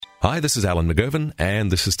Hi, this is Alan McGovern,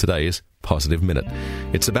 and this is today's Positive Minute.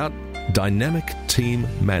 It's about dynamic team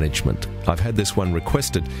management. I've had this one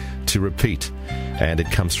requested to repeat, and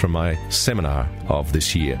it comes from my seminar of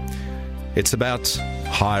this year. It's about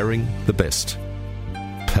hiring the best,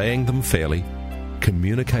 paying them fairly,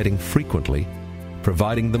 communicating frequently,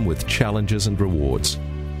 providing them with challenges and rewards,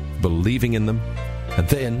 believing in them, and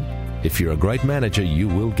then, if you're a great manager, you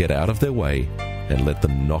will get out of their way and let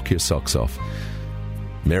them knock your socks off.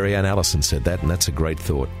 Mary Ann Allison said that, and that's a great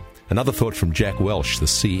thought. Another thought from Jack Welch, the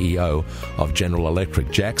CEO of General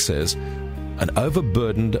Electric. Jack says, an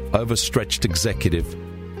overburdened, overstretched executive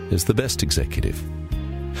is the best executive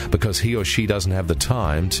because he or she doesn't have the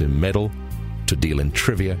time to meddle, to deal in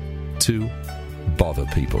trivia, to bother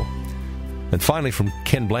people. And finally, from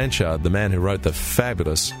Ken Blanchard, the man who wrote the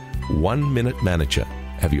fabulous 1 Minute Manager.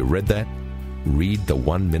 Have you read that? Read the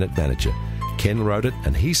 1 Minute Manager. Ken wrote it,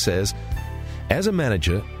 and he says, as a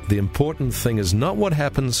manager, the important thing is not what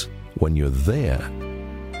happens when you're there,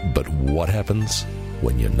 but what happens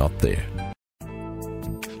when you're not there.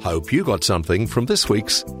 Hope you got something from this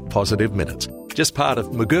week's Positive Minute. Just part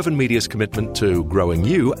of McGovern Media's commitment to growing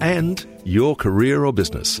you and your career or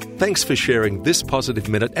business. Thanks for sharing this Positive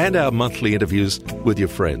Minute and our monthly interviews with your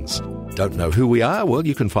friends. Don't know who we are? Well,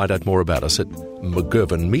 you can find out more about us at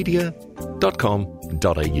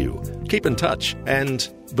mcgovernmedia.com.au. Keep in touch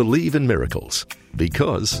and believe in miracles,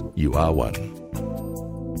 because you are one.